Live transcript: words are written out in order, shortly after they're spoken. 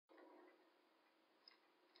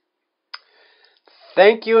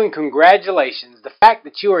Thank you and congratulations. The fact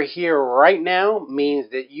that you are here right now means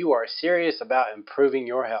that you are serious about improving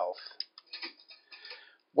your health.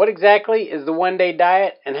 What exactly is the one-day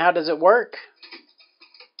diet and how does it work?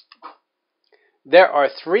 There are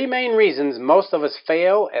three main reasons most of us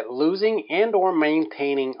fail at losing and or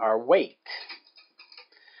maintaining our weight.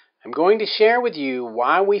 I'm going to share with you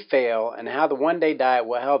why we fail and how the one-day diet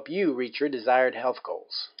will help you reach your desired health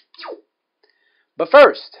goals. But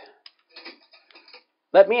first,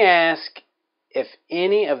 let me ask if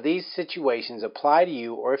any of these situations apply to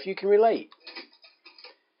you or if you can relate.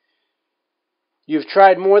 You've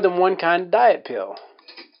tried more than one kind of diet pill.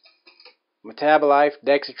 Metabolife,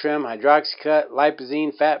 Dexatrim, Hydroxycut,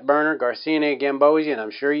 Lipozene, Fat Burner, Garcinia Gambosia, and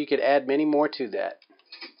I'm sure you could add many more to that.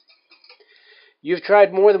 You've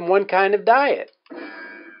tried more than one kind of diet.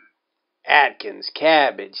 Atkins,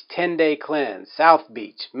 Cabbage, 10-Day Cleanse, South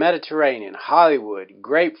Beach, Mediterranean, Hollywood,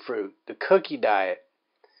 Grapefruit, the Cookie Diet.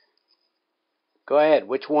 Go ahead,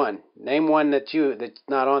 which one? Name one that's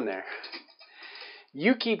not on there.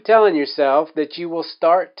 You keep telling yourself that you will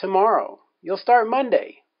start tomorrow. You'll start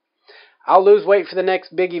Monday. I'll lose weight for the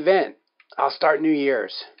next big event. I'll start New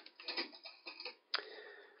Year's.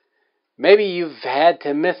 Maybe you've had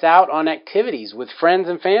to miss out on activities with friends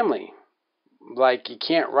and family. Like you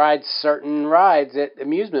can't ride certain rides at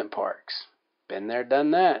amusement parks. Been there,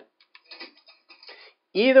 done that.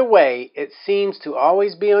 Either way, it seems to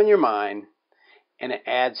always be on your mind and it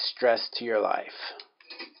adds stress to your life.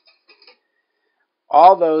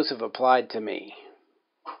 All those have applied to me.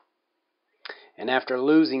 And after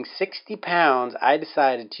losing 60 pounds, I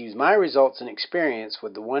decided to use my results and experience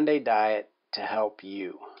with the one-day diet to help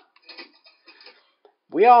you.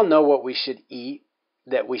 We all know what we should eat,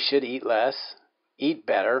 that we should eat less, eat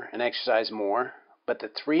better, and exercise more. But the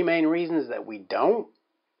three main reasons that we don't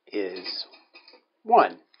is,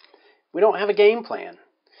 1, we don't have a game plan.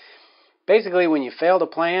 Basically, when you fail to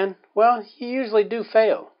plan, well, you usually do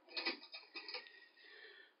fail.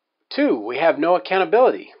 2, we have no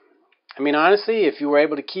accountability. I mean, honestly, if you were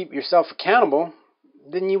able to keep yourself accountable,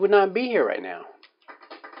 then you would not be here right now.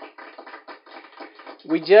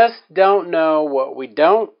 We just don't know what we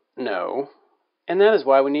don't know, and that is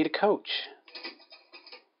why we need a coach.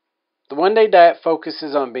 The one-day diet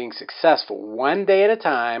focuses on being successful one day at a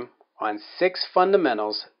time on 6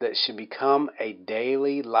 fundamentals that should become a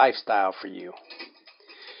daily lifestyle for you.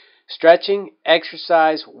 Stretching,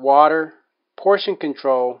 exercise, water, portion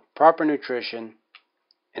control, proper nutrition,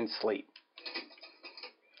 and sleep.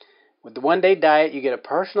 With the one-day diet, you get a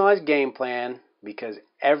personalized game plan because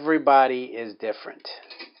everybody is different.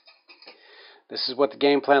 This is what the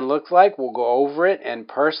game plan looks like. We'll go over it and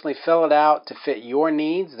personally fill it out to fit your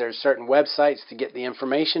needs. There's certain websites to get the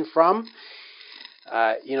information from.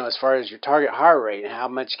 As far as your target heart rate and how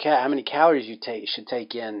many calories you should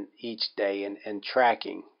take in each day and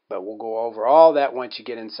tracking. But we'll go over all that once you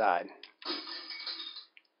get inside.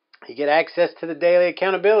 You get access to the daily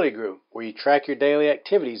accountability group where you track your daily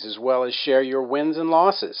activities as well as share your wins and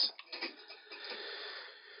losses.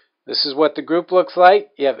 This is what the group looks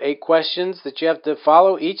like. You have 8 questions that you have to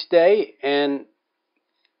follow each day and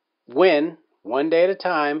win one day at a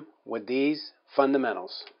time with these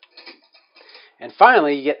fundamentals. And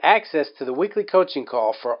finally, you get access to the weekly coaching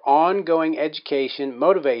call for ongoing education,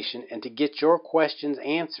 motivation, and to get your questions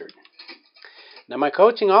answered. Now, my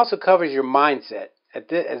coaching also covers your mindset, as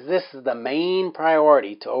this is the main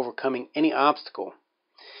priority to overcoming any obstacle.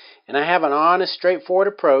 And I have an honest, straightforward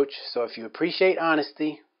approach, so if you appreciate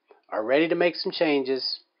honesty, are ready to make some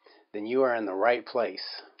changes, then you are in the right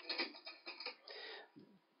place.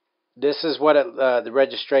 This is what the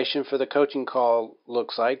registration for the coaching call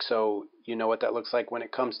looks like, so you know what that looks like when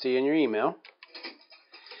it comes to you in your email.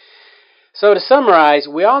 So to summarize,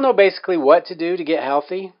 we all know basically what to do to get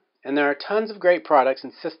healthy, and there are tons of great products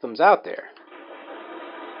and systems out there.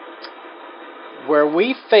 Where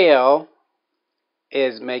we fail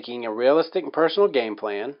is making a realistic and personal game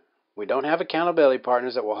plan. We don't have accountability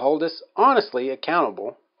partners that will hold us honestly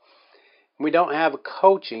accountable. We don't have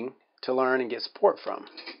coaching to learn and get support from.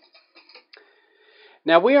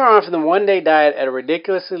 Now, we are offering the one-day diet at a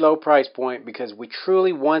ridiculously low price point because we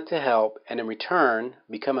truly want to help and in return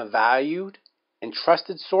become a valued and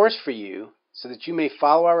trusted source for you so that you may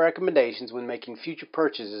follow our recommendations when making future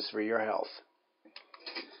purchases for your health.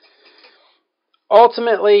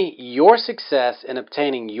 Ultimately, your success in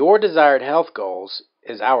obtaining your desired health goals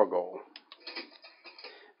is our goal.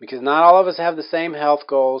 Because not all of us have the same health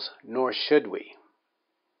goals, nor should we.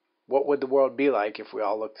 What would the world be like if we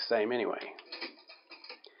all looked the same anyway?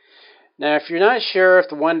 Now, if you're not sure if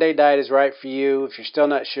the one-day diet is right for you, if you're still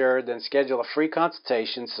not sure, then schedule a free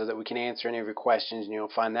consultation so that we can answer any of your questions, and you'll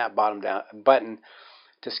find that button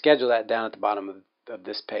to schedule that down at the bottom of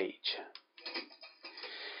this page.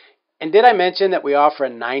 And did I mention that we offer a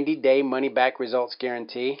 90-day money-back results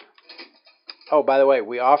guarantee? Oh, by the way,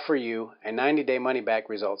 we offer you a 90-day money-back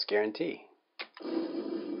results guarantee.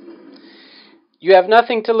 You have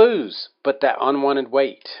nothing to lose but that unwanted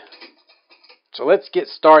weight. So let's get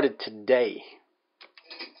started today.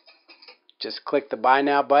 Just click the Buy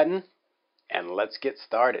Now button and let's get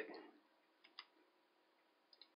started.